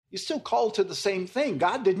You're still called to the same thing.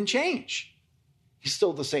 God didn't change. He's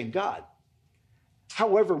still the same God.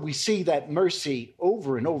 However, we see that mercy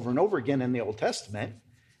over and over and over again in the Old Testament.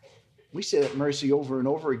 We see that mercy over and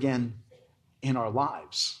over again in our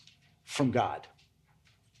lives from God.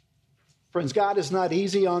 Friends, God is not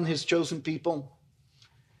easy on his chosen people.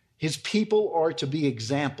 His people are to be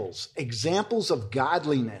examples of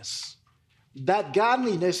godliness. That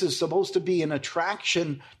godliness is supposed to be an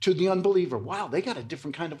attraction to the unbeliever. Wow, they got a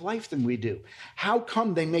different kind of life than we do. How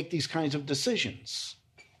come they make these kinds of decisions?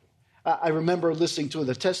 I remember listening to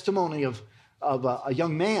the testimony of a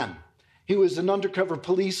young man. He was an undercover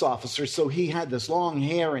police officer, so he had this long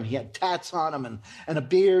hair and he had tats on him and a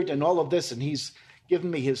beard and all of this, and he's given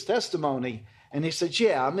me his testimony. And he said,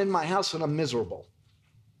 yeah, I'm in my house and I'm miserable.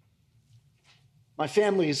 My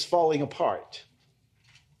family is falling apart.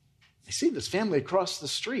 I see this family across the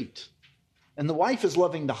street, and the wife is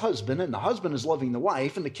loving the husband, and the husband is loving the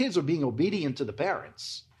wife, and the kids are being obedient to the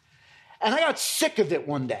parents. And I got sick of it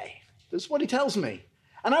one day. This is what he tells me.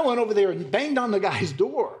 And I went over there and banged on the guy's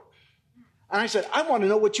door. And I said, I want to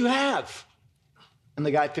know what you have. And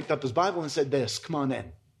the guy picked up his Bible and said this, come on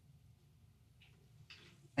in.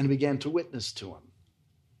 And began to witness to him.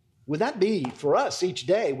 Would that be for us each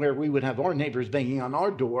day where we would have our neighbors banging on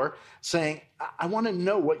our door saying, I want to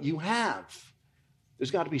know what you have.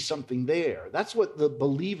 There's got to be something there. That's what the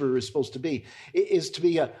believer is supposed to be. It is to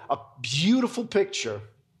be a beautiful picture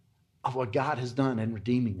of what God has done in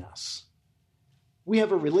redeeming us. We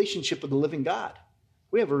have a relationship with the living God.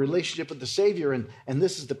 We have a relationship with the Savior, and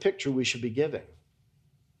this is the picture we should be giving.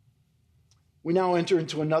 We now enter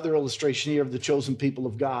into another illustration here of the chosen people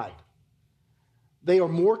of God. They are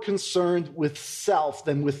more concerned with self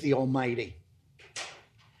than with the Almighty.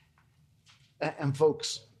 And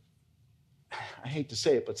folks, I hate to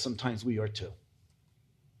say it, but sometimes we are too.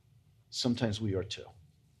 Sometimes we are too.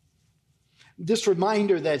 This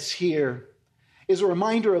reminder that's here is a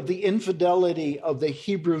reminder of the infidelity of the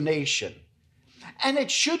Hebrew nation. And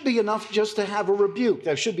it should be enough just to have a rebuke.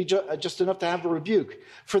 There should be just enough to have a rebuke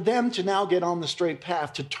for them to now get on the straight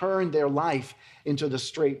path, to turn their life into the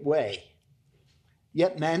straight way.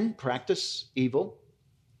 Yet men practice evil.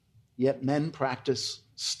 Yet men practice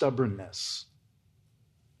stubbornness.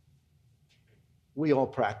 We all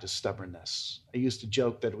practice stubbornness. I used to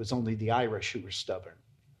joke that it was only the Irish who were stubborn,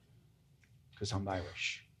 because I'm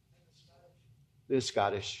Irish. The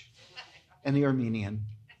Scottish, and the Armenian,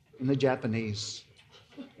 and the Japanese.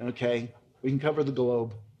 Okay? We can cover the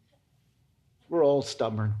globe. We're all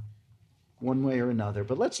stubborn, one way or another.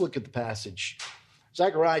 But let's look at the passage.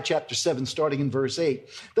 Zechariah chapter 7, starting in verse 8.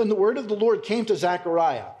 Then the word of the Lord came to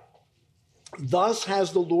Zechariah. Thus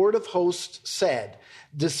has the Lord of hosts said,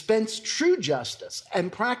 dispense true justice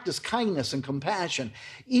and practice kindness and compassion,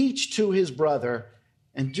 each to his brother,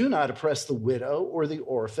 and do not oppress the widow or the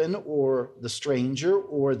orphan or the stranger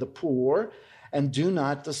or the poor, and do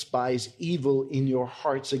not despise evil in your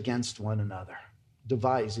hearts against one another.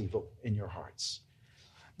 Devise evil in your hearts.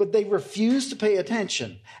 But they refused to pay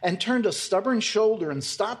attention and turned a stubborn shoulder and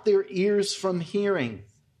stopped their ears from hearing.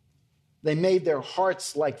 They made their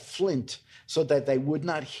hearts like flint so that they would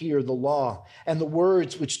not hear the law and the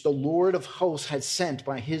words which the Lord of hosts had sent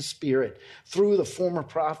by his Spirit through the former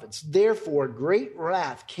prophets. Therefore, great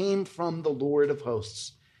wrath came from the Lord of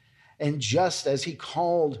hosts. And just as he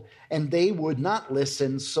called and they would not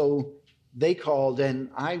listen, so they called and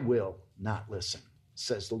I will not listen,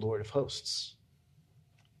 says the Lord of hosts.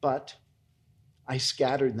 But I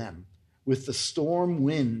scattered them with the storm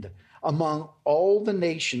wind among all the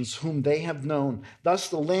nations whom they have known. Thus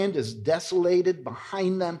the land is desolated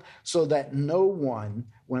behind them, so that no one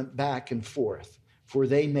went back and forth, for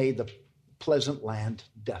they made the pleasant land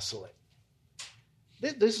desolate.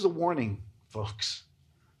 This is a warning, folks.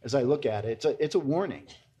 As I look at it, it's a warning.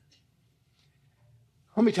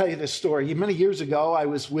 Let me tell you this story. Many years ago, I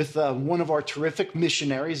was with one of our terrific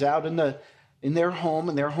missionaries out in their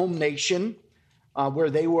home nation, where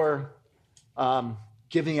they were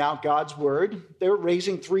giving out God's word. They were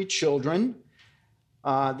raising 3 children.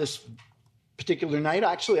 This particular night,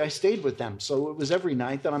 actually, I stayed with them. So it was every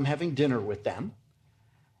night that I'm having dinner with them.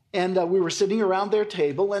 And we were sitting around their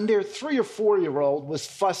table, and their 3 or 4-year-old was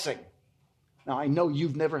fussing. Now, I know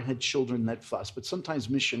you've never had children that fuss, but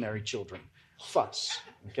sometimes missionary children fuss,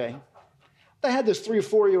 okay? They had this 3 or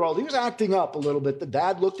 4-year-old. He was acting up a little bit. The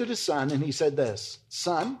dad looked at his son, and he said this,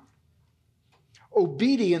 "Son,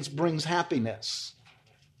 obedience brings happiness,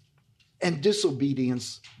 and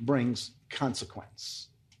disobedience brings consequence."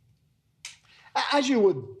 As you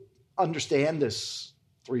would understand, this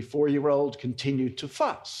 3, 4-year-old continued to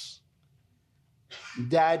fuss.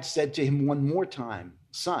 Dad said to him one more time,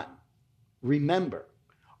 son, remember,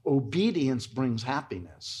 obedience brings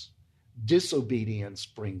happiness. Disobedience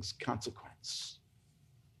brings consequence.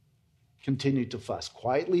 Continued to fuss.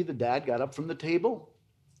 Quietly, the dad got up from the table,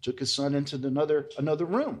 took his son into another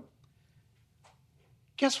room.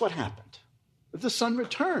 Guess what happened? The son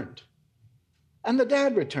returned, and the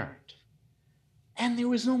dad returned, and there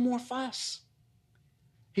was no more fuss.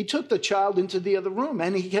 He took the child into the other room,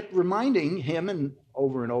 and he kept reminding him and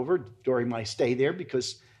over during my stay there,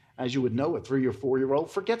 because as you would know, a 3 or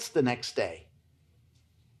 4-year-old forgets the next day.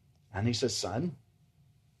 And he says, son,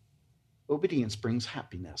 obedience brings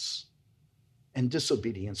happiness, and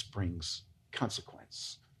disobedience brings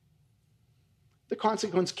consequence. The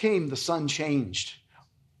consequence came, the son changed.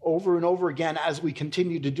 Over and over again, as we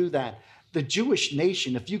continue to do that, the Jewish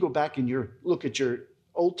nation, if you go back and look at your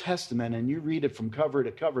Old Testament and you read it from cover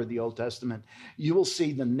to cover, the Old Testament, you will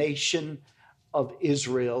see the nation of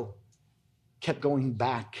Israel kept going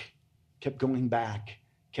back,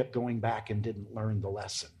 and didn't learn the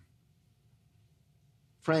lesson.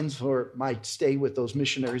 Friends, for my stay with those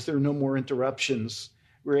missionaries, there were no more interruptions.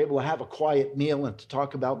 We were able to have a quiet meal and to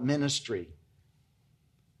talk about ministry.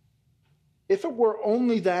 If it were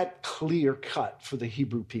only that clear cut for the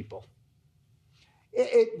Hebrew people,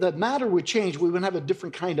 the matter would change. We would have a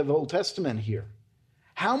different kind of Old Testament here.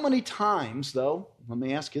 How many times, though, let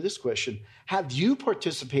me ask you this question, have you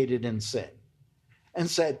participated in sin and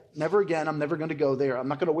said, never again, I'm never going to go there, I'm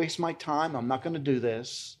not going to waste my time, I'm not going to do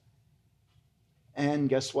this? And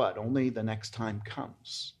guess what? Only the next time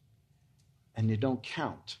comes, and you don't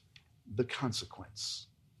count the consequence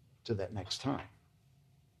to that next time.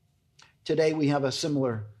 Today we have a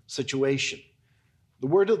similar situation. The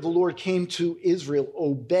word of the Lord came to Israel,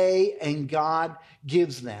 obey, and God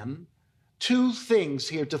gives them two things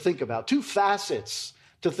here to think about, two facets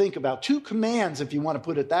to think about, two commands, if you want to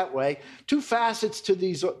put it that way, two facets to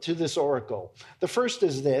this oracle. The first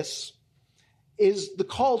is this, is the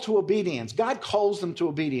call to obedience. God calls them to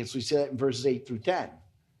obedience. We see that in verses 8 through 10.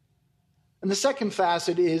 And the second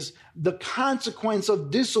facet is the consequence of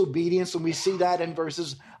disobedience, and we see that in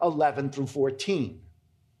verses 11 through 14.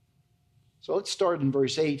 So let's start in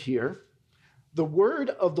verse 8 here. The word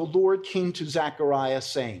of the Lord came to Zechariah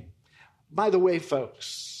saying, by the way,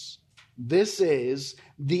 folks, this is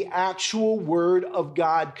the actual word of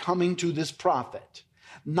God coming to this prophet.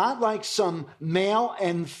 Not like some male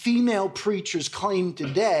and female preachers claim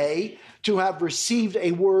today to have received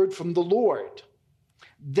a word from the Lord.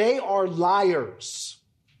 They are liars.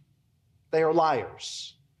 They are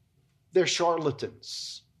liars. They're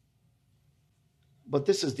charlatans. But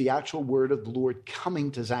this is the actual word of the Lord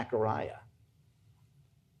coming to Zechariah.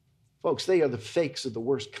 Folks, they are the fakes of the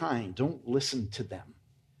worst kind. Don't listen to them.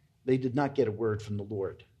 They did not get a word from the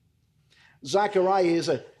Lord. Zechariah is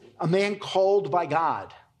a man called by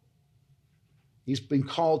God. He's been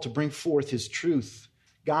called to bring forth his truth,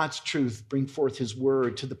 God's truth, bring forth his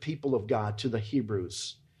word to the people of God, to the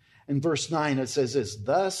Hebrews. In verse 9, it says this,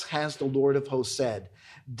 thus has the Lord of hosts said,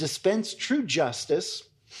 dispense true justice.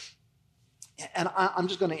 And I'm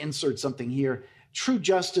just going to insert something here. True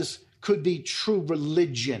justice could be true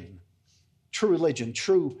religion,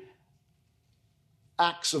 true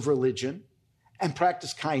acts of religion, and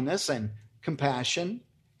practice kindness and compassion,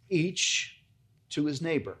 each to his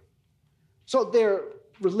neighbor. So their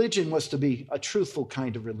religion was to be a truthful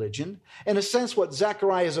kind of religion. In a sense, what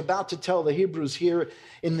Zechariah is about to tell the Hebrews here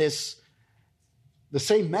in this, the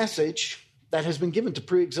same message that has been given to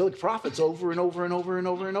pre-exilic prophets over and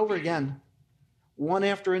over again, one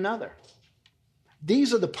after another.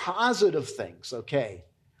 These are the positive things, okay,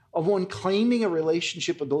 of one claiming a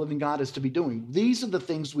relationship with the living God is to be doing. These are the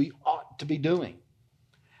things we ought to be doing.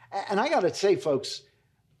 And I got to say, folks,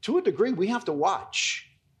 to a degree, we have to watch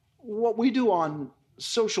what we do on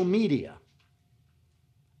social media.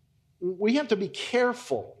 We have to be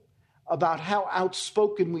careful about how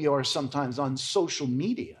outspoken we are sometimes on social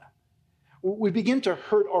media. We begin to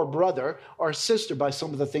hurt our brother, our sister, by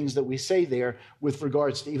some of the things that we say there with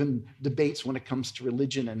regards to even debates when it comes to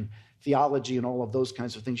religion and theology and all of those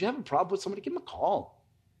kinds of things. You have a problem with somebody, give them a call.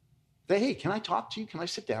 Say, hey, can I talk to you? Can I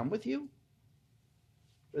sit down with you?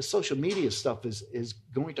 The social media stuff is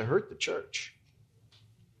going to hurt the church.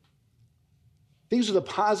 These are the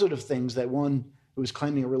positive things that one who is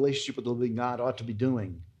claiming a relationship with the living God ought to be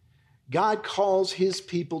doing. God calls his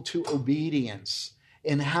people to obedience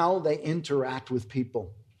in how they interact with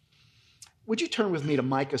people. Would you turn with me to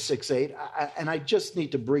Micah 6:8? And I just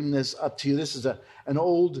need to bring this up to you. This is an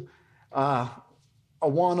old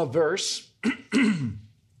Awana verse.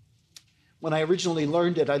 When I originally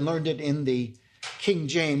learned it, I learned it in the King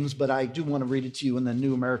James, but I do want to read it to you in the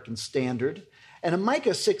New American Standard. And in Micah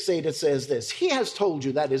 6:8 it says this, he has told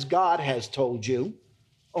you, that is, God has told you,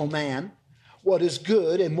 O man, what is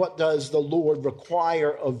good and what does the Lord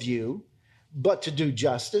require of you, but to do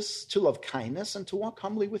justice, to love kindness, and to walk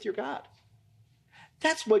humbly with your God.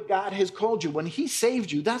 That's what God has called you. When he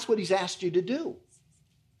saved you, that's what he's asked you to do.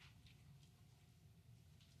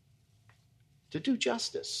 To do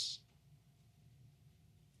justice,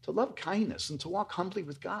 to love kindness, and to walk humbly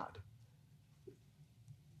with God.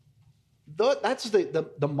 That's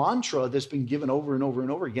the mantra that's been given over and over and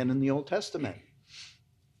over again in the Old Testament.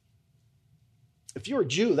 If you're a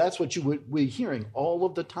Jew, that's what you would be hearing all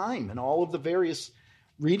of the time in all of the various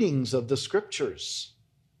readings of the scriptures.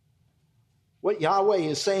 What Yahweh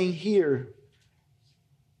is saying here,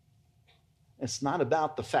 it's not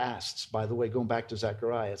about the fasts, by the way, going back to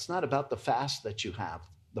Zechariah. It's not about the fast that you have,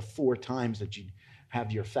 the 4 times that you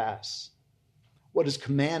have your fasts. What is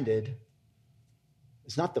commanded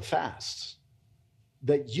is not the fasts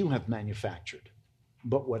that you have manufactured,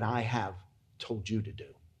 but what I have told you to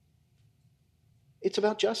do. It's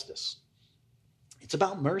about justice. It's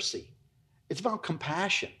about mercy. It's about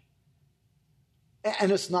compassion.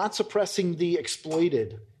 And it's not suppressing the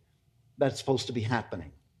exploited that's supposed to be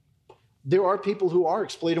happening. There are people who are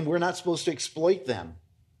exploited, and we're not supposed to exploit them.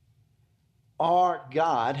 Our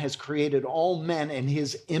God has created all men in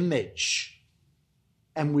his image,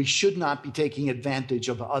 and we should not be taking advantage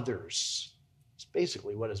of others. It's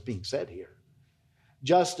basically what is being said here.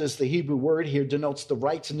 Justice, the Hebrew word here, denotes the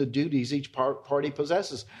rights and the duties each party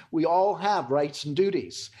possesses. We all have rights and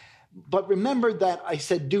duties. But remember that I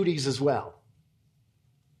said duties as well.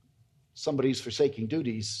 Somebody's forsaking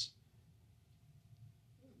duties,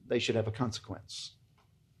 they should have a consequence.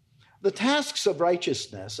 The task of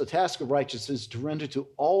righteousness is to render to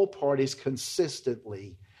all parties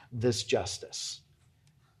consistently this justice.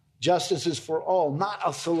 Justice is for all, not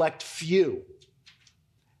a select few.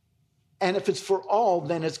 And if it's for all,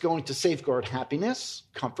 then it's going to safeguard happiness,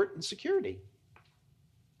 comfort, and security.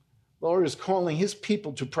 The Lord is calling his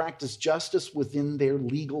people to practice justice within their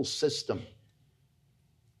legal system.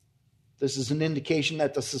 This is an indication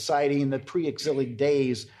that the society in the pre-exilic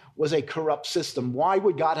days was a corrupt system. Why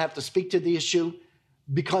would God have to speak to the issue?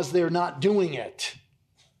 Because they're not doing it.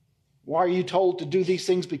 Why are you told to do these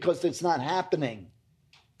things? Because it's not happening.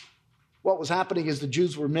 What was happening is the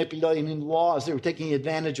Jews were manipulating the laws. They were taking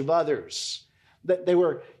advantage of others. That they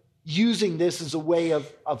were using this as a way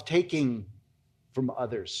of taking from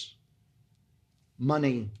others.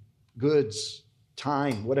 Money, goods,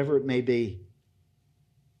 time, whatever it may be.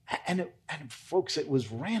 And folks, it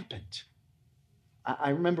was rampant. I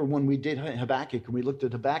remember when we did Habakkuk and we looked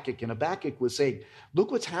at Habakkuk, and Habakkuk was saying,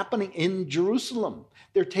 look what's happening in Jerusalem.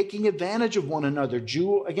 They're taking advantage of one another,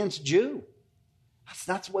 Jew against Jew.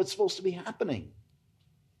 That's what's supposed to be happening.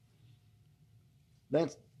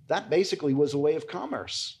 That basically was a way of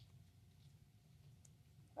commerce.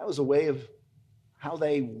 That was a way of how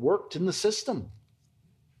they worked in the system.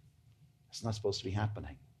 It's not supposed to be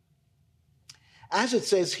happening. As it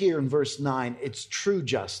says here in verse 9, it's true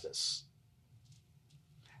justice.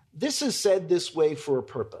 This is said this way for a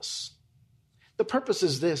purpose. The purpose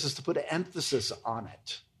is this, is to put an emphasis on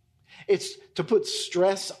it. It's to put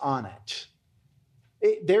stress on it.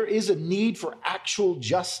 There is a need for actual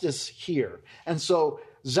justice here. And so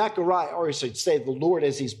Zechariah, or I should say the Lord,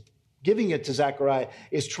 as he's giving it to Zechariah,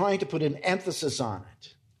 is trying to put an emphasis on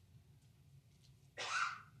it.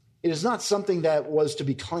 It is not something that was to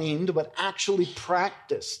be claimed, but actually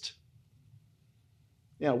practiced.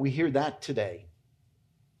 We hear that today.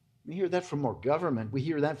 We hear that from our government. We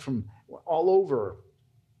hear that from all over.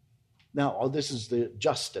 Now, this is the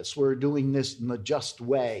justice. We're doing this in the just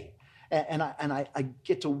way. And I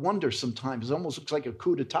get to wonder sometimes. It almost looks like a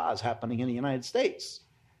coup d'etat is happening in the United States.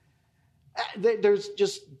 There's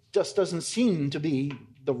just doesn't seem to be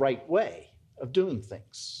the right way of doing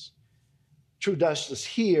things. True justice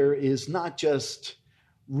here is not just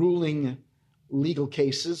ruling legal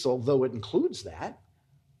cases, although it includes that,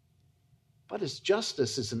 but his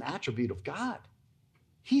justice is an attribute of God.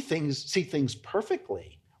 He sees things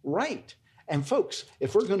perfectly right. And folks,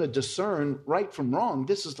 if we're going to discern right from wrong,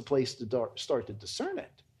 this is the place to start to discern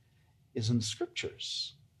it, is in the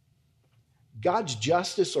scriptures. God's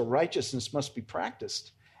justice or righteousness must be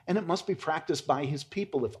practiced, and it must be practiced by his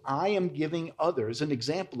people. If I am giving others an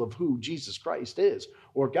example of who Jesus Christ is,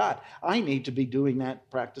 or God, I need to be doing that,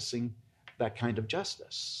 practicing that kind of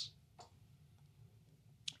justice.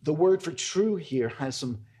 The word for true here has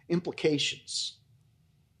some implications.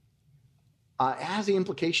 It has the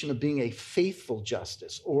implication of being a faithful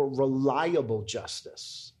justice or reliable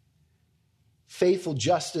justice. Faithful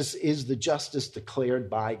justice is the justice declared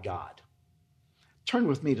by God. Turn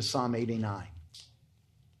with me to Psalm 89.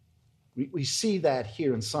 We see that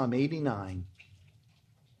here in Psalm 89.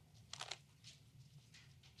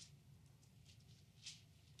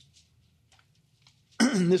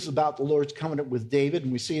 This is about the Lord's covenant with David,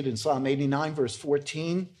 and we see it in Psalm 89, verse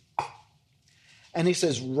 14. And he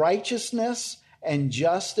says, righteousness and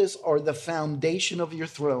justice are the foundation of your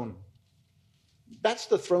throne. That's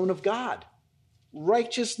the throne of God.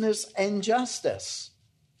 Righteousness and justice.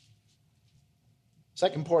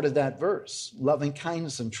 Second part of that verse, loving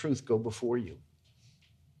kindness and truth go before you.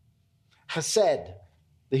 Hesed,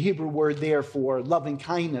 the Hebrew word there for loving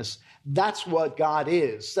kindness, that's what God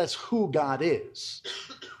is. That's who God is.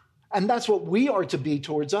 And that's what we are to be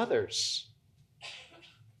towards others,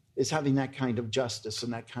 is having that kind of justice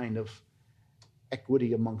and that kind of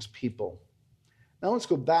equity amongst people. Now let's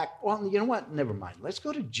go back. Well, you know what? Never mind. Let's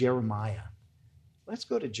go to Jeremiah. Let's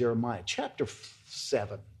go to Jeremiah chapter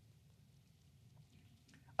 7.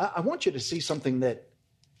 I want you to see something that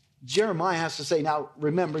Jeremiah has to say. Now,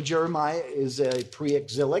 remember, Jeremiah is a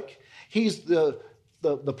pre-exilic. He's the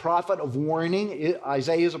prophet of warning.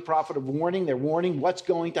 Isaiah is a prophet of warning. They're warning what's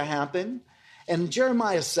going to happen. And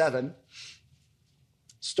Jeremiah 7,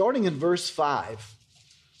 starting in verse 5,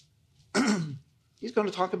 he's going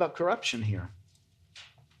to talk about corruption here.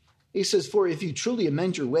 He says, for if you truly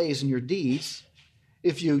amend your ways and your deeds,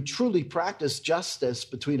 if you truly practice justice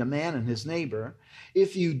between a man and his neighbor,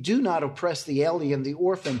 if you do not oppress the alien, the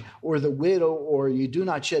orphan, or the widow, or you do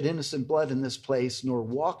not shed innocent blood in this place, nor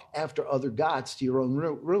walk after other gods to your own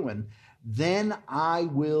ruin, then I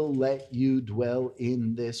will let you dwell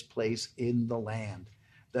in this place in the land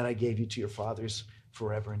that I gave you to your fathers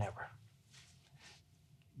forever and ever.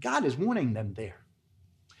 God is warning them there.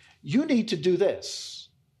 You need to do this.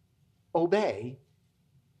 Obey,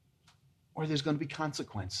 or there's going to be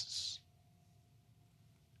consequences.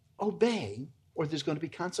 Obey, or there's going to be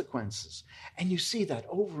consequences. And you see that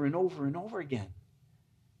over and over and over again.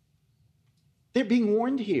 They're being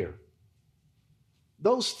warned here.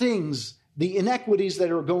 Those things, the inequities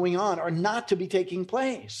that are going on, are not to be taking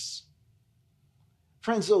place.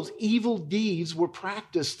 Friends, those evil deeds were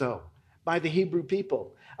practiced, though, by the Hebrew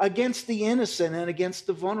people against the innocent and against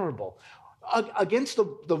the vulnerable, against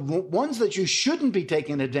the ones that you shouldn't be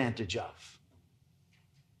taking advantage of.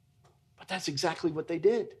 But that's exactly what they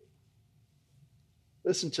did.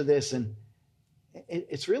 Listen to this, and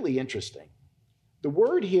it's really interesting. The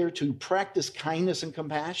word here to practice kindness and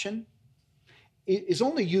compassion is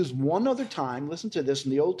only used one other time, listen to this, in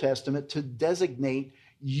the Old Testament, to designate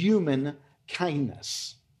human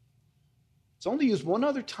kindness. It's only used one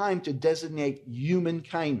other time to designate human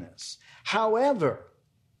kindness. However,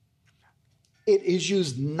 it is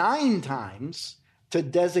used 9 times to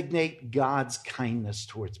designate God's kindness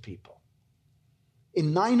towards people.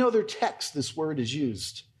 In 9 other texts, this word is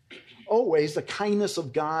used. Always the kindness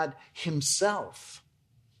of God himself.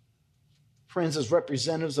 Friends, as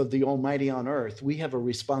representatives of the Almighty on earth, we have a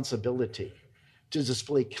responsibility to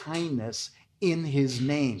display kindness in his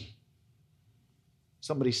name.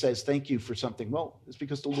 Somebody says, thank you for something. Well, it's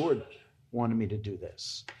because the Lord wanted me to do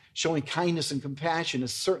this. Showing kindness and compassion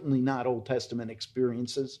is certainly not Old Testament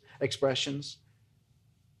expressions.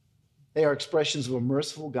 They are expressions of a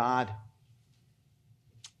merciful God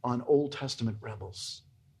on Old Testament rebels.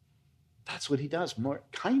 That's what he does. More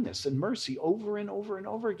kindness and mercy over and over and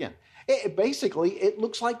over again. It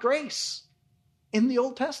looks like grace in the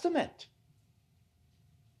Old Testament.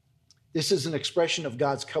 This is an expression of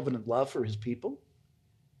God's covenant love for his people.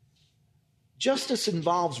 Justice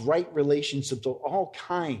involves right relationships of all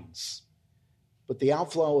kinds, but the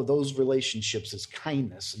outflow of those relationships is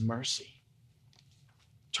kindness and mercy.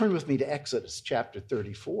 Turn with me to Exodus chapter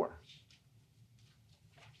 34.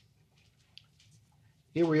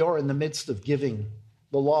 Here we are in the midst of giving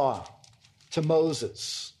the law to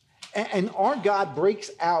Moses. And our God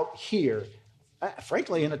breaks out here,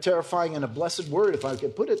 frankly, in a terrifying and a blessed word, if I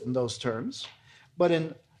could put it in those terms. But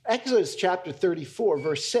in Exodus chapter 34,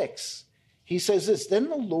 verse 6, he says this, then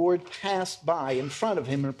the Lord passed by in front of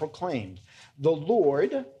him and proclaimed, the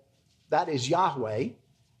Lord, that is Yahweh,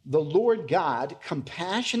 the Lord God,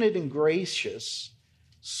 compassionate and gracious,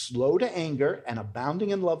 slow to anger and abounding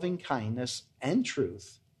in loving kindness and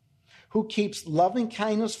truth, who keeps loving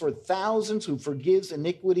kindness for thousands, who forgives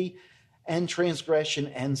iniquity and transgression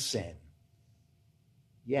and sin.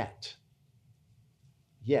 Yet,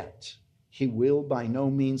 he will by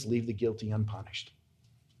no means leave the guilty unpunished.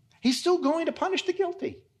 He's still going to punish the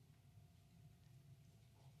guilty.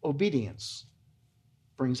 Obedience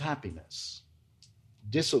brings happiness.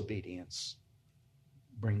 Disobedience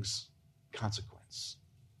brings consequence.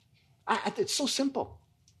 It's so simple.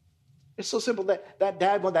 It's so simple that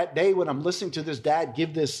dad, well, that day when I'm listening to this dad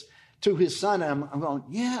give this to his son, I'm going,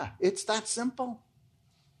 yeah, it's that simple.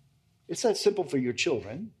 It's that simple for your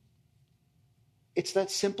children. It's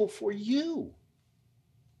that simple for you.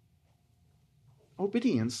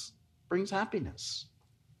 Obedience brings happiness.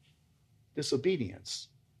 Disobedience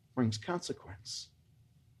brings consequence.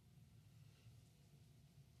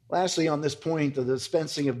 Lastly, on this point, the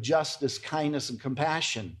dispensing of justice, kindness, and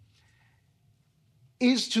compassion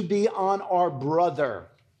is to be on our brother.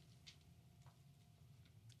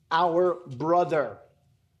 Our brother.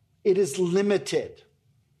 It is limited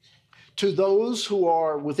to those who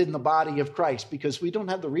are within the body of Christ because we don't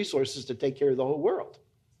have the resources to take care of the whole world.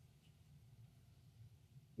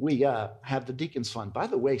 We have the Deacons Fund. By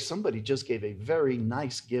the way, somebody just gave a very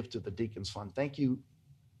nice gift to the Deacons Fund. Thank you,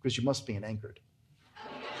 because you must be an Anchored.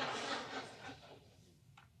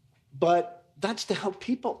 But that's to help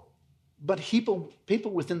people. But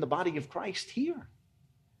people within the body of Christ here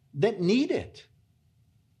that need it.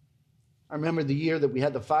 I remember the year that we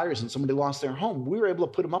had the fires and somebody lost their home. We were able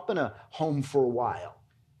to put them up in a home for a while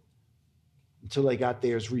until they got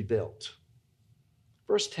theirs rebuilt.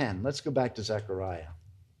 Verse 10, let's go back to Zechariah.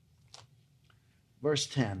 Verse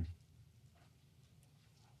 10.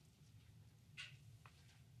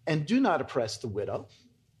 And do not oppress the widow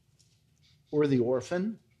or the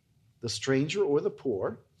orphan, the stranger or the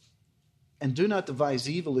poor, and do not devise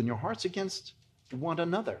evil in your hearts against one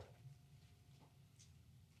another.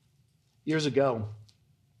 Years ago,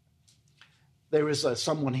 there was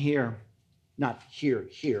someone here, not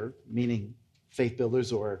here, meaning faith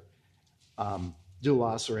builders or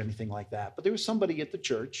doulos or anything like that, but there was somebody at the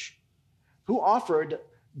church who offered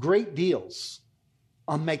great deals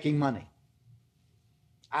on making money.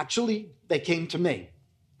 Actually, they came to me.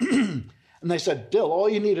 And they said, Bill, all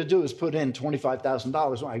you need to do is put in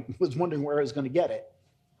 $25,000. I was wondering where I was going to get it.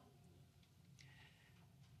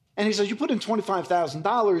 And he says, you put in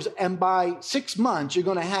 $25,000, and by 6 months, you're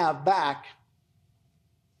going to have back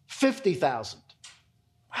 $50,000.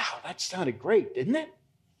 Wow, that sounded great, didn't it?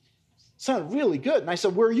 Sounded really good. And I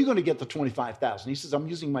said, where are you going to get the $25,000? He says, I'm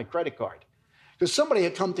using my credit card. Because somebody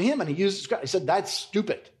had come to him and he used his credit. I said, that's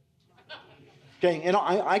stupid. Okay, and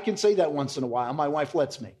I can say that once in a while. My wife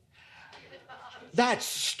lets me. That's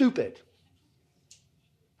stupid.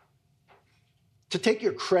 To take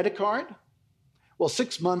your credit card? Well,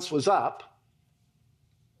 6 months was up.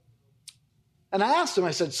 And I asked him,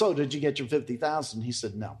 I said, so did you get your $50,000? He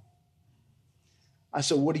said, no. I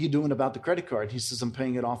said, what are you doing about the credit card? He says, I'm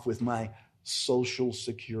paying it off with my Social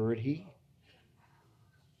Security.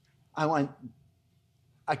 I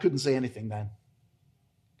couldn't say anything then.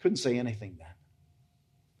 Couldn't say anything then.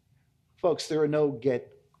 Folks, there are no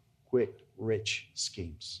get-quick-rich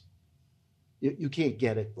schemes. You can't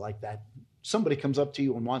get it like that. Somebody comes up to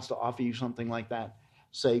you and wants to offer you something like that.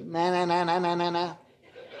 Say, nah.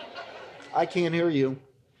 I can't hear you.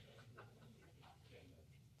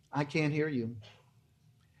 I can't hear you.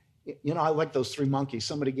 You know, I like those three monkeys.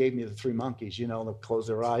 Somebody gave me the three monkeys. You know, they'll close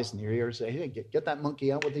their eyes and their ears. Say, hey, get that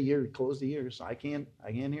monkey out with the ear. Close the ears. I can't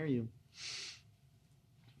hear you.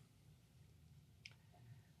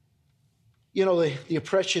 You know, the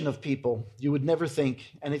oppression of people, you would never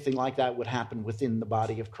think anything like that would happen within the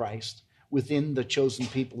body of Christ, within the chosen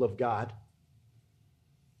people of God.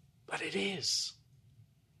 But it is.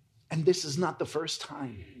 And this is not the first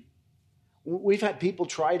time. We've had people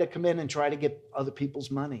try to come in and try to get other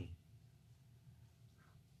people's money.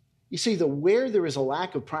 You see, where there is a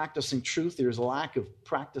lack of practicing truth, there is a lack of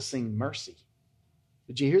practicing mercy.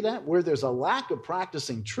 Did you hear that? Where there's a lack of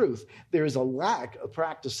practicing truth, there is a lack of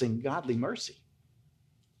practicing godly mercy.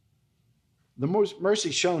 The most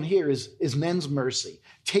mercy shown here is men's mercy,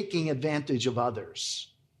 taking advantage of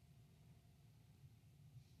others.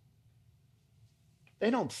 They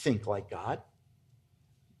don't think like God.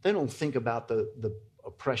 They don't think about the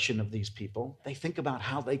oppression of these people. They think about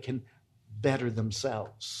how they can better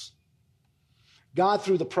themselves. God,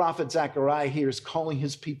 through the prophet Zechariah here, is calling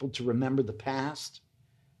his people to remember the past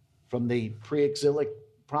from the pre-exilic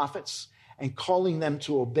prophets and calling them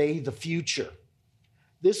to obey the future.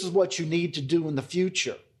 This is what you need to do in the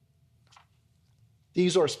future.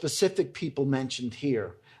 These are specific people mentioned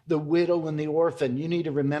here. The widow and the orphan, you need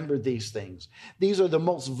to remember these things. These are the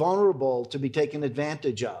most vulnerable to be taken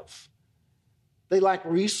advantage of. They lack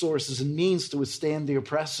resources and means to withstand the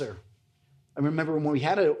oppressor. I remember when we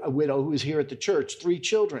had a widow who was here at the church, 3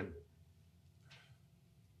 children.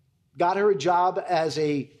 Got her a job as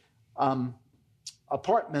a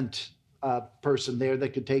apartment person there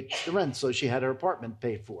that could take the rent, so she had her apartment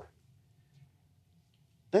paid for.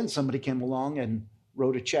 Then somebody came along and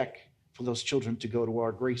wrote a check for those children to go to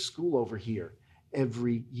our grace school over here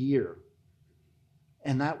every year.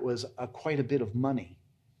 And that was quite a bit of money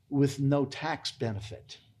with no tax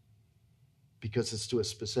benefit because it's to a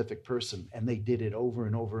specific person, and they did it over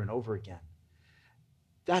and over and over again.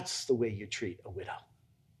 That's the way you treat a widow.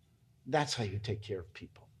 That's how you take care of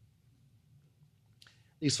people.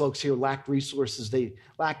 These folks here lacked resources. They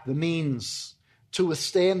lacked the means to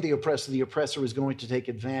withstand the oppressor. The oppressor was going to take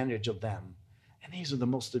advantage of them. And these are the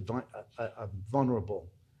most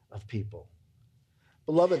vulnerable of people.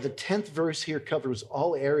 Beloved, the 10th verse here covers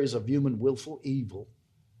all areas of human willful evil.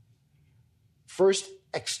 First,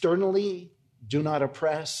 externally, do not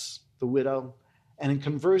oppress the widow. And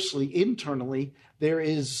conversely, internally, there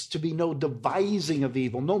is to be no devising of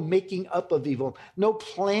evil, no making up of evil, no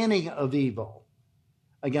planning of evil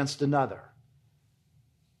against another.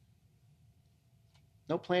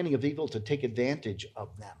 No planning of evil to take advantage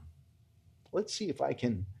of them. Let's see if I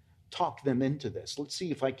can talk them into this. Let's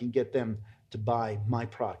see if I can get them to buy my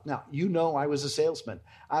product. Now, you know I was a salesman.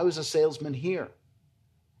 I was a salesman here.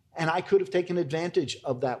 And I could have taken advantage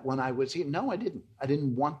of that when I was here. No, I didn't. I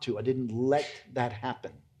didn't want to. I didn't let that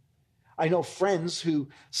happen. I know friends who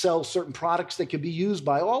sell certain products that can be used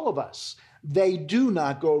by all of us. They do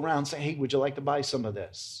not go around saying, hey, would you like to buy some of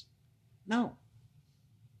this? No.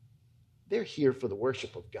 They're here for the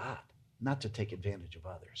worship of God, not to take advantage of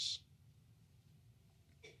others.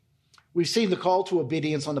 We've seen the call to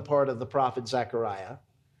obedience on the part of the prophet Zechariah.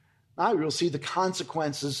 Now we'll see the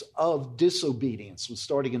consequences of disobedience,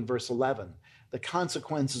 starting in verse 11. The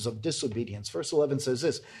consequences of disobedience. Verse 11 says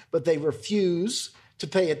this, but they refused to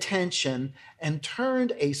pay attention and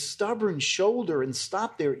turned a stubborn shoulder and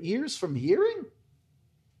stopped their ears from hearing?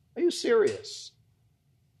 Are you serious?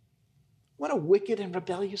 What a wicked and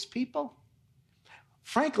rebellious people.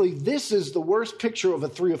 Frankly, this is the worst picture of a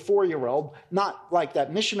 3 or 4-year-old, not like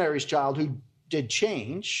that missionary's child who did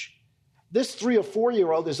change. This 3 or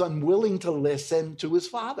 4-year-old is unwilling to listen to his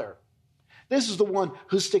father. This is the one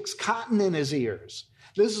who sticks cotton in his ears.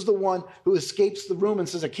 This is the one who escapes the room and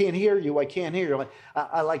says, I can't hear you, I can't hear you.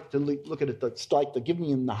 I like to look at it, it's like the give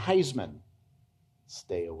me in the Heisman.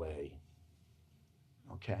 Stay away.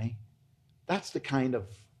 Okay? That's the kind of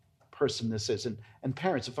person this is. And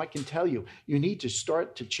parents, if I can tell you, you need to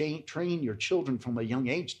start to train your children from a young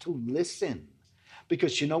age to listen.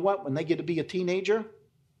 Because you know what? When they get to be a teenager,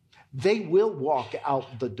 they will walk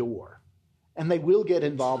out the door. And they will get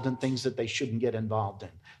involved in things that they shouldn't get involved in.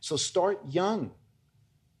 So start young.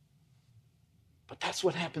 But that's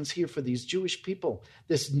what happens here for these Jewish people.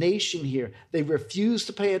 This nation here, they refused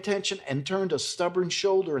to pay attention and turned a stubborn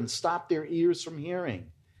shoulder and stopped their ears from hearing.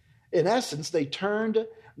 In essence, they turned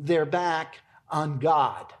their back on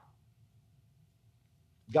God.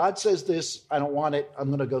 God says this, I don't want it, I'm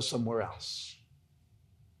going to go somewhere else.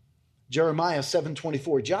 Jeremiah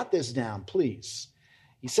 7:24, jot this down, please.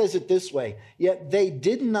 He says it this way, yet they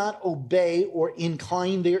did not obey or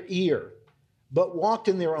incline their ear, but walked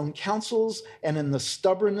in their own counsels and in the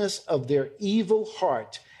stubbornness of their evil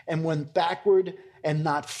heart and went backward and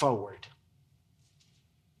not forward.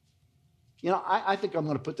 You know, I think I'm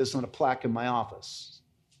going to put this on a plaque in my office.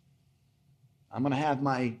 I'm going to have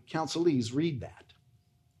my counselees read that.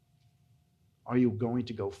 Are you going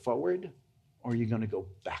to go forward or are you going to go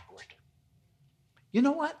backward? You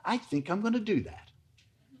know what? I think I'm going to do that.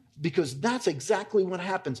 Because that's exactly what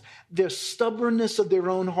happens. Their stubbornness of their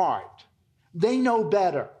own heart. They know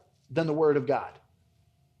better than the Word of God.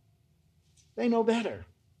 They know better.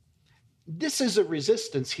 This is a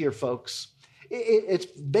resistance here, folks. It's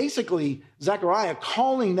basically Zechariah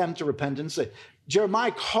calling them to repentance,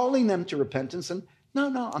 Jeremiah calling them to repentance, and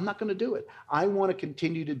no, I'm not going to do it. I want to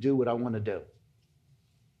continue to do what I want to do.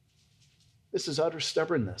 This is utter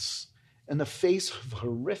stubbornness in the face of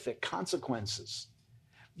horrific consequences.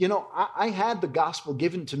 You know, I had the gospel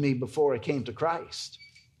given to me before I came to Christ.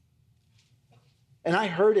 And I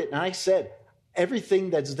heard it and I said,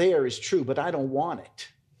 everything that's there is true, but I don't want it.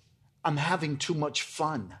 I'm having too much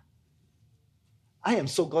fun. I am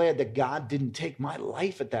so glad that God didn't take my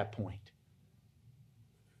life at that point.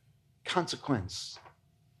 Consequence.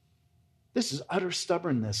 This is utter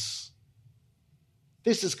stubbornness.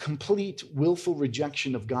 This is complete willful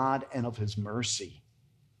rejection of God and of his mercy.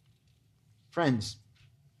 Friends,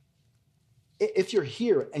 if you're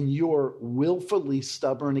here and you're willfully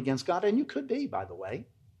stubborn against God, and you could be, by the way,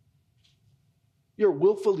 you're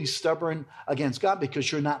willfully stubborn against God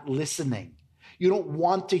because you're not listening. You don't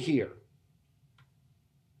want to hear.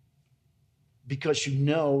 Because you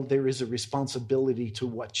know there is a responsibility to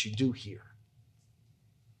what you do here.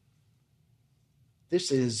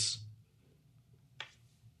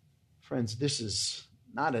 Friends, this is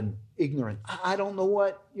not an ignorant, I don't know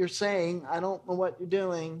what you're saying, I don't know what you're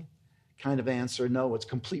doing kind of answer. No, it's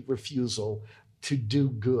complete refusal to do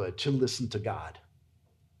good, to listen to God.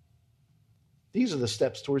 These are the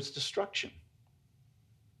steps towards destruction.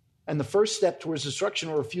 And the first step towards destruction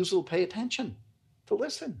is refusal to pay attention, to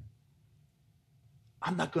listen.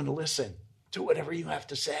 I'm not going to listen to whatever you have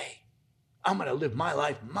to say. I'm going to live my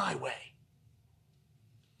life my way.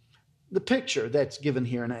 The picture that's given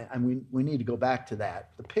here, and we need to go back to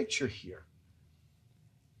that. The picture here.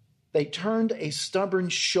 They turned a stubborn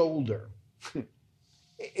shoulder.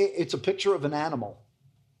 It's a picture of an animal.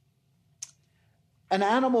 An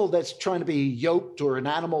animal that's trying to be yoked, or an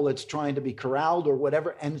animal that's trying to be corralled or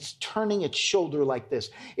whatever, and it's turning its shoulder like this.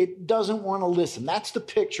 It doesn't want to listen. That's the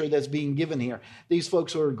picture that's being given here. These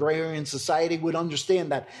folks who are agrarian society would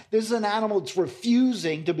understand that. This is an animal that's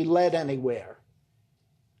refusing to be led anywhere.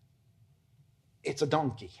 It's a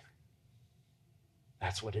donkey.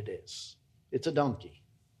 That's what it is. It's a donkey.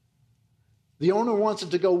 The owner wants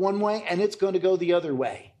it to go one way, and it's going to go the other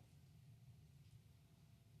way.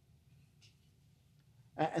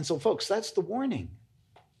 And so, folks, that's the warning.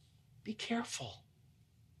 Be careful.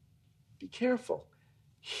 Be careful.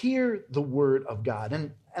 Hear the word of God.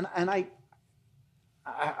 And I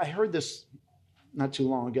heard this not too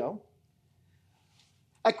long ago.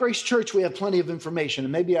 At Grace Church, we have plenty of information,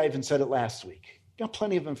 and maybe I even said it last week. Got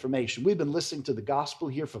plenty of information. We've been listening to the gospel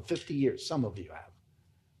here for 50 years. Some of you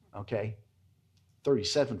have. Okay?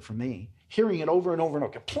 37 for me. Hearing it over and over and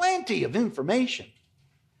over. Plenty of information.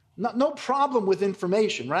 No problem with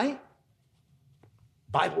information, right?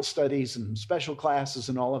 Bible studies and special classes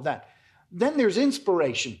and all of that. Then there's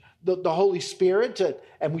inspiration, the Holy Spirit,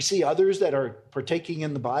 and we see others that are partaking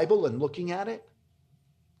in the Bible and looking at it.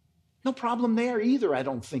 No problem there either, I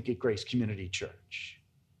don't think, at Grace Community Church.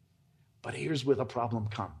 But here's where the problem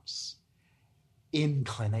comes.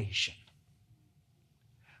 Inclination.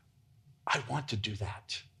 I want to do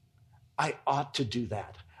that. I ought to do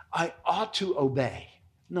that. I ought to obey.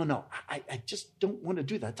 No, I just don't want to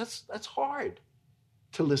do that. That's hard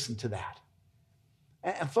to listen to that.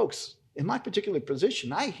 And folks, in my particular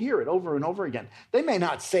position, I hear it over and over again. They may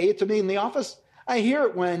not say it to me in the office. I hear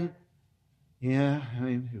it when,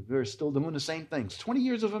 we're still doing the same things. 20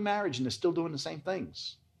 years of a marriage and they're still doing the same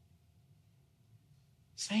things.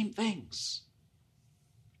 Same things.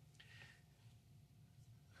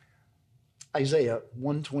 Isaiah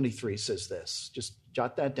 1:23 says this. Just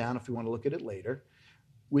jot that down if you want to look at it later.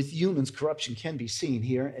 With humans, corruption can be seen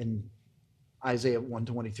here in Isaiah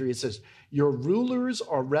 1:23. It says, your rulers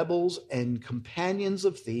are rebels and companions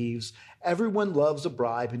of thieves. Everyone loves a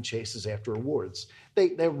bribe and chases after rewards.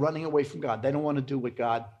 They're running away from God. They don't want to do what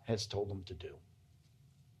God has told them to do.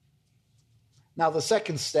 Now, the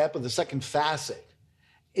second step, or the second facet,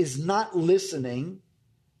 is not listening.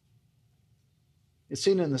 It's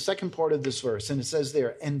seen in the second part of this verse, and it says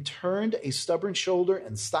there, and turned a stubborn shoulder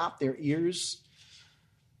and stopped their ears.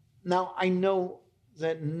 Now, I know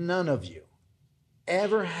that none of you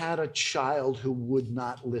ever had a child who would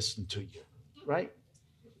not listen to you, right?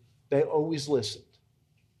 They always listened.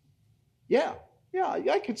 Yeah,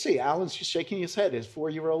 I could see. Alan's just shaking his head. His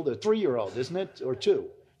 4-year-old or 3-year-old, isn't it? Or two.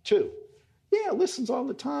 Yeah, listens all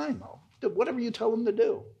the time. Whatever you tell them to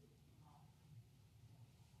do.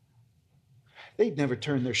 They'd never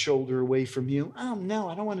turn their shoulder away from you. Oh, no,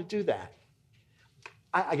 I don't want to do that.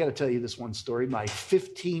 I got to tell you this one story. My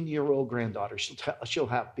 15-year-old granddaughter,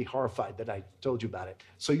 she'll be horrified that I told you about it.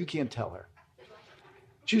 So you can't tell her.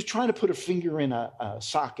 She was trying to put her finger in a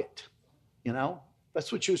socket,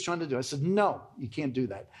 That's what she was trying to do. I said, no, you can't do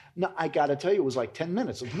that. No, I got to tell you, it was like 10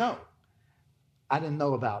 minutes of no. I didn't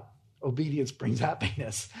know about obedience brings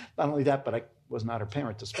happiness. Not only that, but I was not her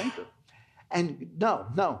parent to spank her. And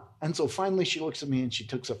no. And so finally she looks at me and she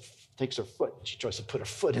takes her foot and she tries to put her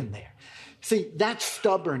foot in there. See, that's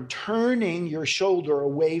stubborn, turning your shoulder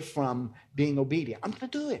away from being obedient. I'm going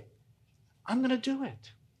to do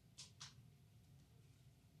it.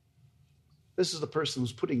 This is the person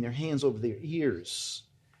who's putting their hands over their ears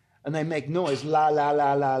and they make noise, la, la,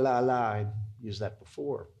 la, la, la, la. I used that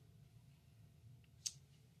before.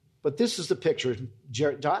 But this is the picture.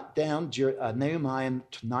 Jot down Nehemiah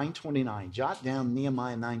 9:29. Jot down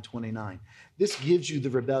Nehemiah 9:29. This gives you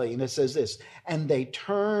the rebellion. It says this, and they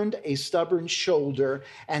turned a stubborn shoulder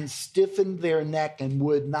and stiffened their neck and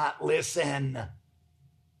would not listen.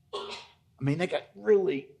 I mean, they got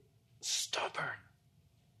really stubborn.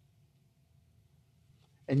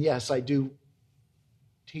 And yes, I do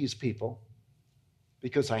tease people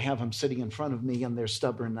because I have them sitting in front of me and they're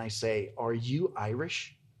stubborn. And I say, are you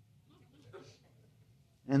Irish?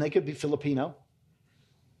 And they could be Filipino.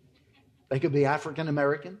 They could be African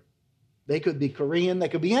American. They could be Korean. They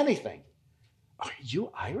could be anything. Are you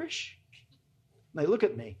Irish? And they look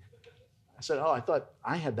at me. I said, I thought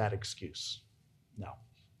I had that excuse. No,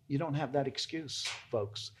 you don't have that excuse,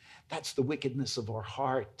 folks. That's the wickedness of our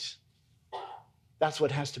heart. That's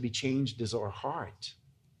what has to be changed is our heart.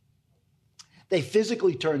 They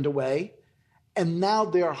physically turned away, and now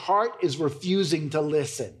their heart is refusing to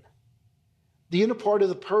listen. The inner part of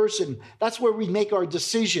the person, that's where we make our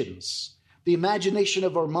decisions. The imagination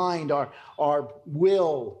of our mind, our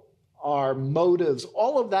will, our motives,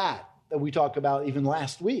 all of that we talked about even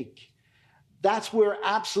last week. That's where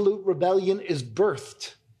absolute rebellion is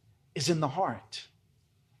birthed, is in the heart.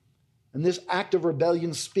 And this act of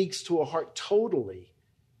rebellion speaks to a heart totally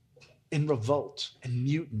in revolt and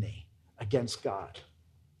mutiny against God.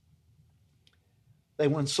 They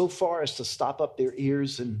went so far as to stop up their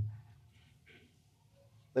ears, and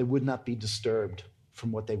they would not be disturbed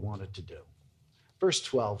from what they wanted to do. Verse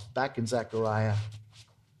 12, back in Zechariah.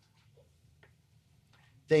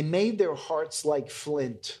 They made their hearts like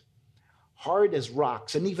flint, hard as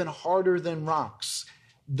rocks, and even harder than rocks.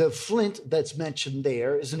 The flint that's mentioned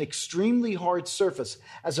there is an extremely hard surface.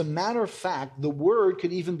 As a matter of fact, the word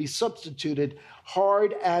could even be substituted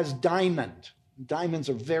hard as diamond. Diamonds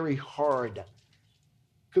are very hard.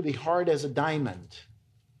 Could be hard as a diamond.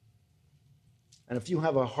 And if you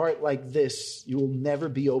have a heart like this, you will never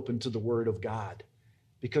be open to the word of God,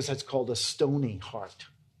 because that's called a stony heart.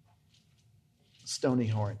 Stony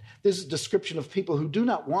heart. This is a description of people who do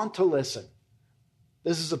not want to listen.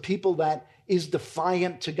 This is a people that is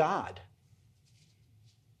defiant to God.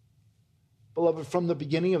 Beloved, from the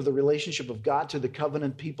beginning of the relationship of God to the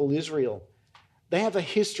covenant people Israel, they have a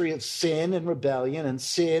history of sin and rebellion and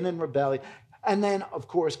sin and rebellion. And then, of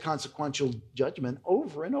course, consequential judgment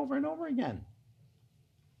over and over and over again.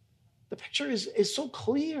 The picture is so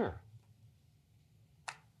clear.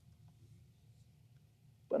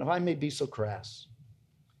 But if I may be so crass,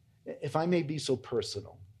 if I may be so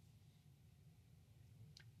personal,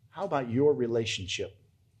 how about your relationship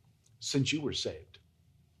since you were saved?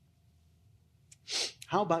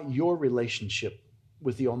 How about your relationship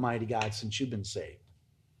with the Almighty God since you've been saved?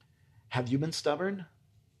 Have you been stubborn,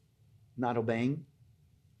 not obeying?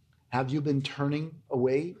 Have you been turning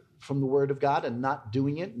away from the Word of God and not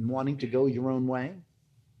doing it and wanting to go your own way?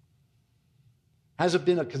 Has it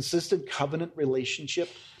been a consistent covenant relationship?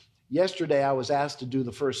 Yesterday, I was asked to do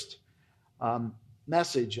the first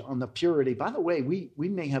message on the purity. By the way, we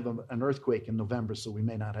may have an earthquake in November, so we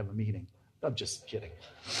may not have a meeting. I'm just kidding.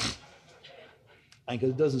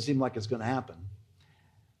 Because it doesn't seem like it's going to happen.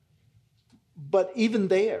 But even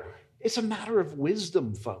there, it's a matter of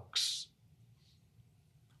wisdom, folks.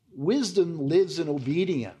 Wisdom lives in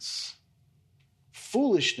obedience.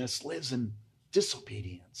 Foolishness lives in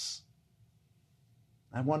disobedience.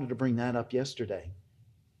 I wanted to bring that up yesterday.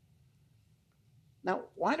 Now,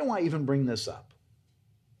 why do I even bring this up?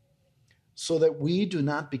 So that we do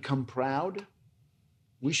not become proud.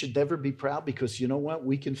 We should never be proud, because you know what?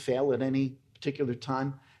 We can fail at any particular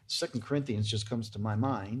time. 2 Corinthians just comes to my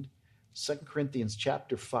mind. 2 Corinthians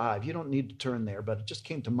chapter 5. You don't need to turn there, but it just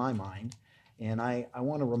came to my mind. And I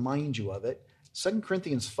want to remind you of it. 2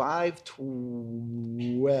 Corinthians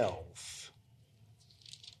 5:12.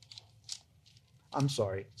 I'm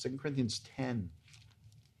sorry, 2 Corinthians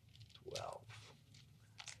 10:12.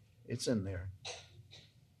 It's in there.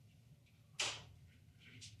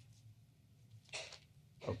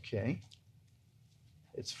 Okay.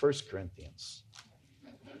 It's 1 Corinthians.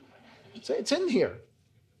 It's in here.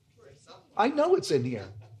 I know it's in here.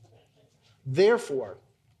 Therefore,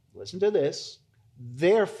 listen to this.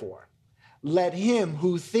 Therefore, let him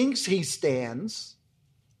who thinks he stands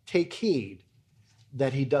take heed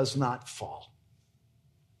that he does not fall.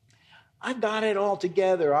 I've got it all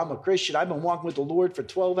together. I'm a Christian. I've been walking with the Lord for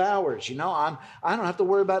 12 hours. I don't have to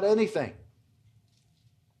worry about anything.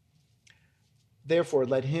 Therefore,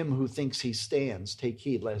 let him who thinks he stands take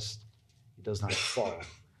heed lest he does not fall.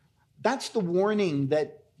 That's the warning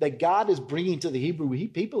that God is bringing to the Hebrew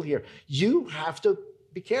people here. You have to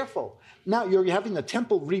be careful. Now, you're having the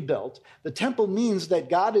temple rebuilt. The temple means that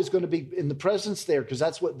God is going to be in the presence there, because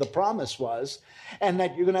that's what the promise was, and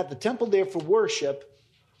that you're going to have the temple there for worship.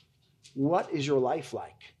 What is your life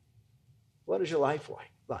like? What is your life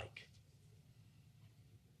like?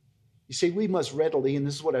 You see, we must readily, and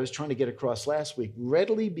this is what I was trying to get across last week,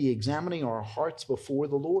 readily be examining our hearts before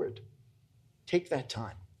the Lord. Take that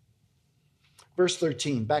time. Verse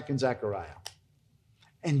 13, back in Zechariah.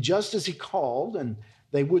 And just as he called, and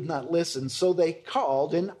they would not listen, so they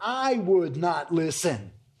called, and I would not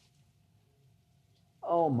listen.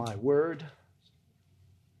 Oh, my word.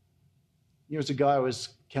 Years ago, I was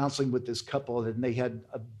counseling with this couple, and they had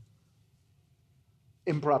an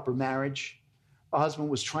improper marriage. The husband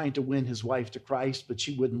was trying to win his wife to Christ, but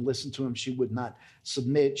she wouldn't listen to him. She would not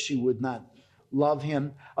submit. She would not love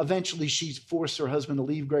him. Eventually, she forced her husband to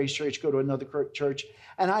leave Grace Church, go to another church.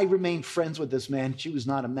 And I remained friends with this man. She was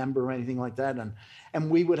not a member or anything like that.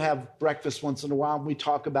 And we would have breakfast once in a while. We'd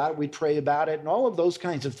talk about it. We'd pray about it and all of those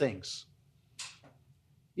kinds of things.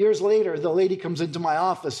 Years later, the lady comes into my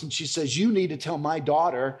office and she says, "You need to tell my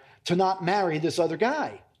daughter to not marry this other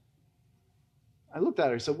guy." I looked at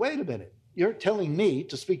her and said, "Wait a minute. You're telling me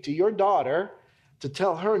to speak to your daughter to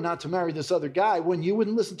tell her not to marry this other guy when you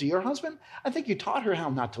wouldn't listen to your husband? I think you taught her how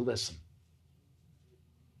not to listen."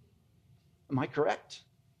 Am I correct?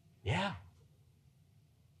 Yeah.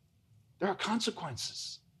 There are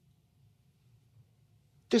consequences.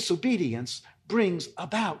 Disobedience brings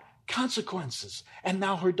about consequences. And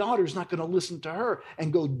now her daughter's not going to listen to her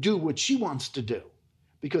and go do what she wants to do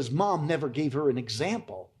because mom never gave her an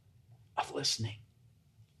example of listening.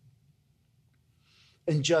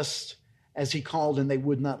 And just as he called and they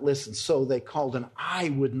would not listen, so they called and I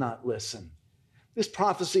would not listen. This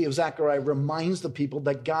prophecy of Zechariah reminds the people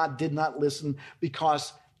that God did not listen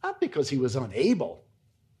not because he was unable,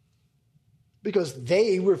 because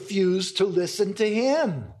they refused to listen to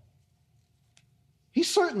him. He's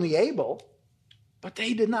certainly able, but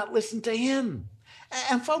they did not listen to him.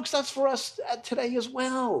 And folks, that's for us today as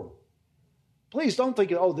well. Please don't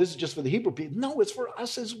think, oh, this is just for the Hebrew people. No, it's for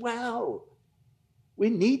us as well. We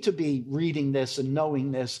need to be reading this and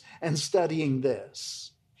knowing this and studying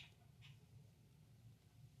this.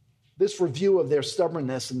 This review of their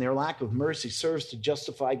stubbornness and their lack of mercy serves to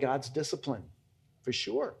justify God's discipline, for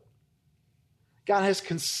sure. God has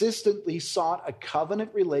consistently sought a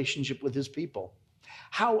covenant relationship with his people.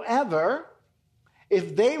 However,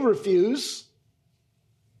 if they refuse,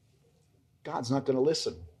 God's not going to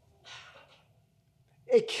listen.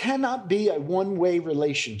 It cannot be a one-way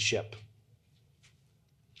relationship.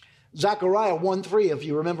 Zechariah 1:3, if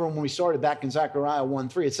you remember when we started back in Zechariah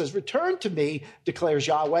 1:3, it says, "Return to me, declares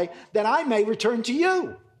Yahweh, that I may return to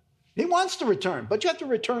you." He wants to return, but you have to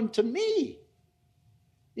return to me.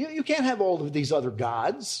 You can't have all of these other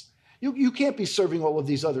gods. You can't be serving all of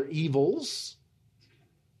these other evils.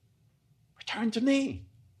 Return to me,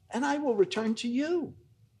 and I will return to you.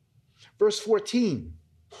 Verse 14,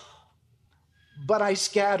 "But I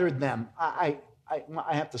scattered them." I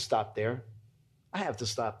have to stop there. I have to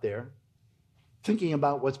stop there. Thinking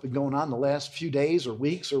about what's been going on the last few days or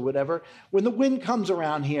weeks or whatever. When the wind comes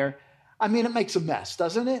around here, it makes a mess,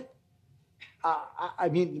 doesn't it?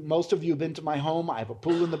 Most of you have been to my home. I have a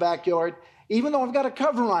pool in the backyard. Even though I've got a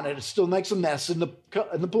cover on it, it still makes a mess in the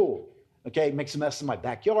pool. Okay, it makes a mess in my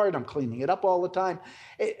backyard. I'm cleaning it up all the time.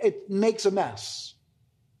 It makes a mess.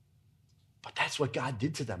 But that's what God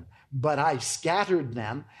did to them. "But I scattered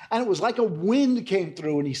them." And it was like a wind came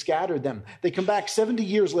through and he scattered them. They come back 70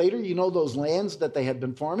 years later. You know those lands that they had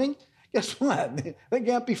been farming? Guess what? They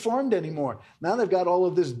can't be farmed anymore. Now they've got all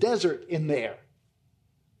of this desert in there.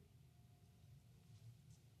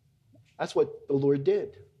 That's what the Lord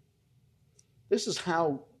did. This is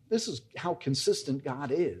how consistent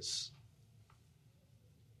God is.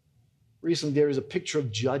 Recently, there is a picture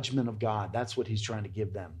of judgment of God. That's what he's trying to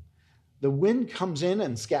give them. The wind comes in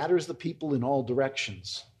and scatters the people in all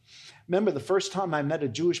directions. Remember the first time I met a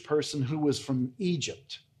Jewish person who was from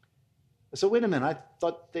Egypt. I said, "Wait a minute, I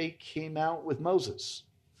thought they came out with Moses."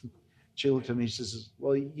 She looked at me and she says,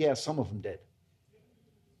 "Well, yeah, some of them did."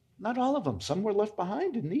 Not all of them. Some were left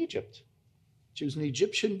behind in Egypt. She was an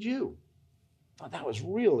Egyptian Jew. I thought that was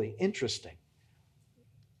really interesting.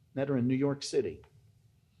 Met her in New York City.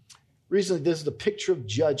 Recently, this is the picture of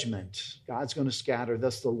judgment. God's going to scatter.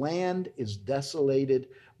 Thus, the land is desolated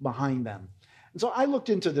behind them. And so I looked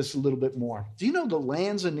into this a little bit more. Do you know the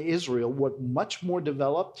lands in Israel were much more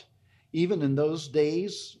developed, even in those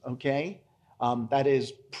days, okay? That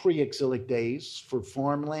is pre-exilic days for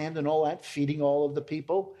farmland and all that, feeding all of the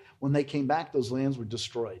people. When they came back, those lands were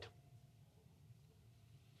destroyed.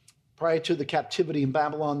 Prior to the captivity in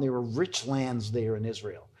Babylon, there were rich lands there in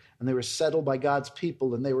Israel. And they were settled by God's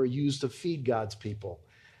people, and they were used to feed God's people.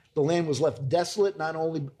 The land was left desolate, not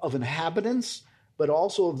only of inhabitants, but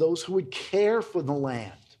also of those who would care for the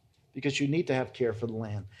land, because you need to have care for the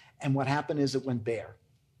land. And what happened is it went bare.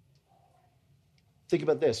 Think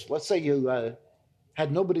about this. Let's say you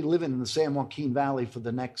had nobody living in the San Joaquin Valley for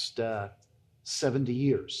the next 70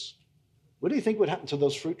 years. What do you think would happen to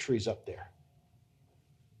those fruit trees up there?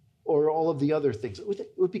 Or all of the other things?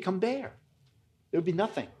 It would become bare. There would be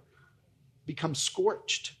nothing. Become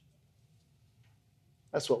scorched.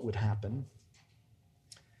 That's what would happen.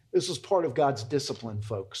 This was part of God's discipline,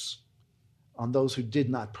 folks, on those who did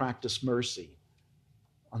not practice mercy,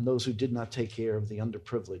 on those who did not take care of the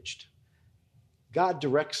underprivileged. God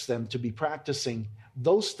directs them to be practicing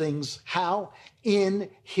those things. How? In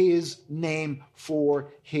his name,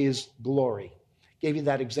 for his glory. Gave you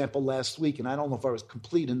that example last week, and I don't know if I was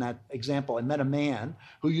complete in that example. I met a man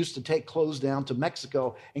who used to take clothes down to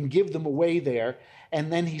Mexico and give them away there,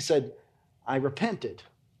 and then he said, I repented.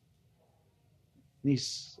 And I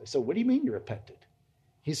said, what do you mean you repented?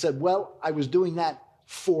 He said, well, I was doing that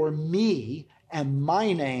for me and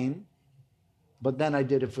my name, but then I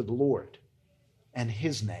did it for the Lord and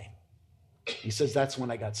his name. He says, that's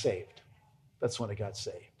when I got saved. That's when I got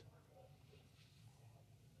saved.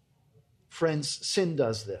 Friends, sin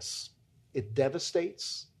does this. It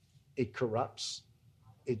devastates, it corrupts,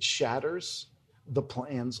 it shatters the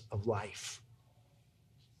plans of life.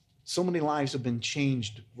 So many lives have been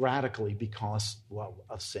changed radically because,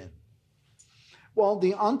 of sin. Well,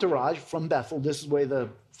 the entourage from Bethel, this is where the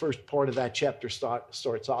first part of that chapter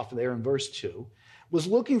starts off there in verse 2, was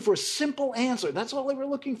looking for a simple answer. That's all they were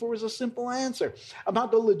looking for, was a simple answer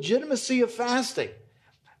about the legitimacy of fasting.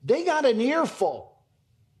 They got an earful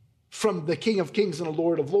from the King of Kings and the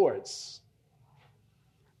Lord of Lords.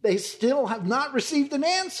 They still have not received an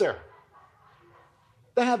answer.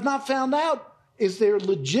 They have not found out is there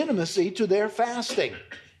legitimacy to their fasting.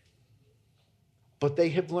 But they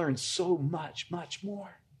have learned so much, much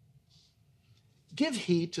more. Give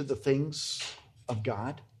heed to the things of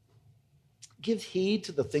God. Give heed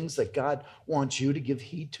to the things that God wants you to give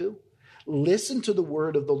heed to. Listen to the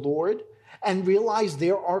word of the Lord and realize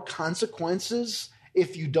there are consequences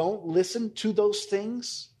if you don't listen to those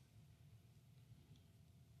things.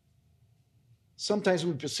 Sometimes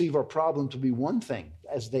we perceive our problem to be one thing,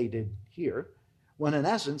 as they did here, when in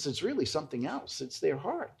essence it's really something else. It's their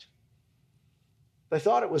heart. They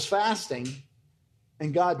thought it was fasting,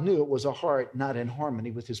 and God knew it was a heart not in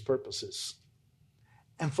harmony with his purposes.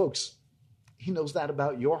 And folks, he knows that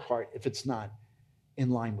about your heart if it's not in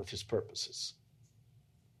line with his purposes.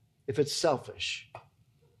 If it's selfish,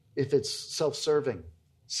 if it's self-serving,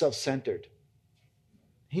 self-centered,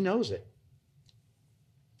 he knows it.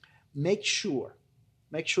 Make sure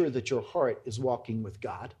that your heart is walking with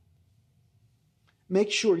God.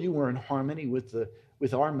 Make sure you are in harmony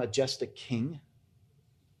with our majestic King.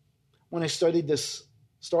 When I started this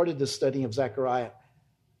study of Zechariah,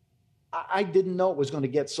 I didn't know it was going to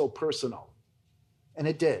get so personal. And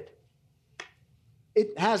it did.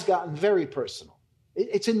 It has gotten very personal.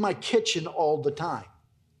 It's in my kitchen all the time.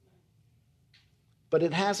 But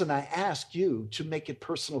it has, and I ask you to make it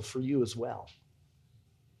personal for you as well.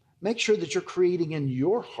 Make sure that you're creating in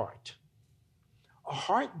your heart a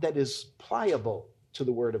heart that is pliable to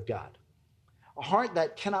the word of God, a heart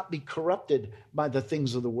that cannot be corrupted by the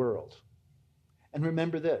things of the world. And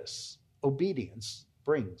remember this, obedience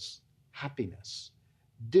brings happiness.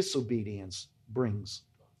 Disobedience brings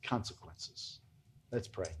consequences. Let's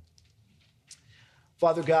pray.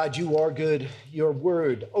 Father God, you are good. Your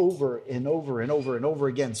word over and over and over and over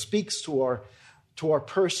again speaks to our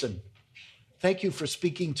person. Thank you for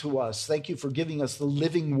speaking to us. Thank you for giving us the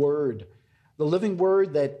living word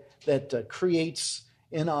that creates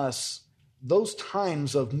in us those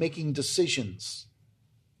times of making decisions.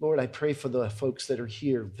 Lord, I pray for the folks that are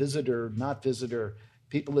here, visitor, not visitor,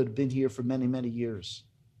 people that have been here for many, many years,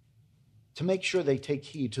 to make sure they take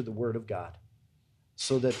heed to the word of God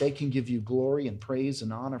so that they can give you glory and praise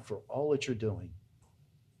and honor for all that you're doing.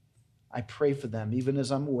 I pray for them, even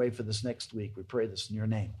as I'm away for this next week. We pray this in your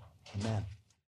name. Amen.